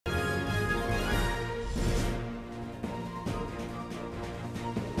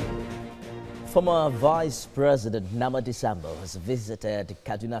Former Vice President Namadi Sambo has visited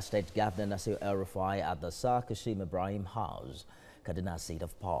Kaduna State Governor Nasir El-Rufai at the Sir Kashim Ibrahim House, Kaduna's seat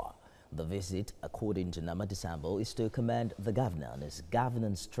of power. The visit, according to Namadi Sambo, is to commend the governor on his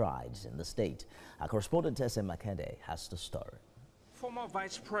governance strides in the state. Our correspondent S.M. Makende has the story. Former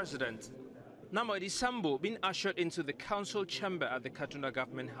Vice President Namadi Sambo being ushered into the council chamber at the Kaduna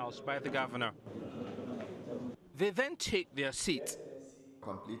Government House by the governor. They then take their seat.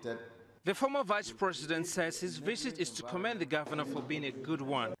 Completed. The former vice president says his visit is to commend the governor for being a good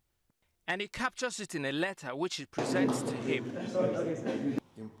one, and he captures it in a letter which he presents to him.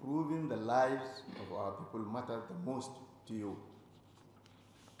 Improving the lives of our people matters the most to you.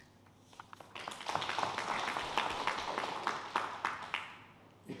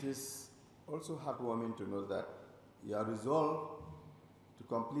 It is also heartwarming to know that you are resolved to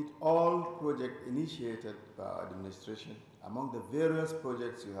complete all projects initiated by our administration among the various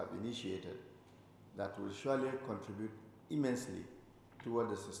projects you have initiated that will surely contribute immensely toward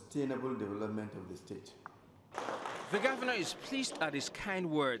the sustainable development of the state. The governor is pleased at his kind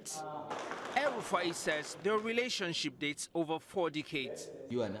words. El-Rufai says their relationship dates over 4 decades.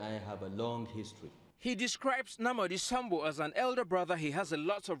 You and I have a long history. He describes Namadi Sambo as an elder brother he has a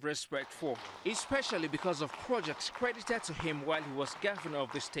lot of respect for, especially because of projects credited to him while he was governor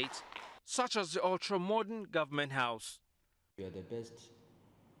of the state, such as the ultra-modern government house. You are the best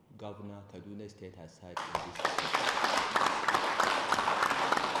governor Kaduna State has had in this state.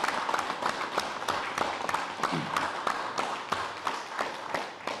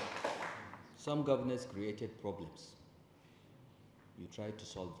 Some governors created problems. You tried to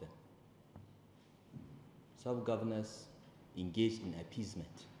solve them. Some governors engaged in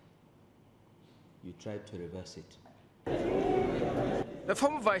appeasement. You tried to reverse it. The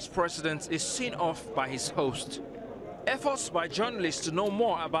former vice president is seen off by his host. Efforts by journalists to know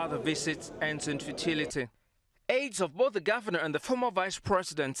more about the visit ends in futility. Aides of both the governor and the former vice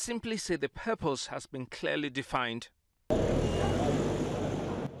president simply say the purpose has been clearly defined.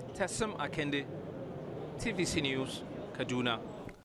 Tessem Akende, TVC News, Kaduna.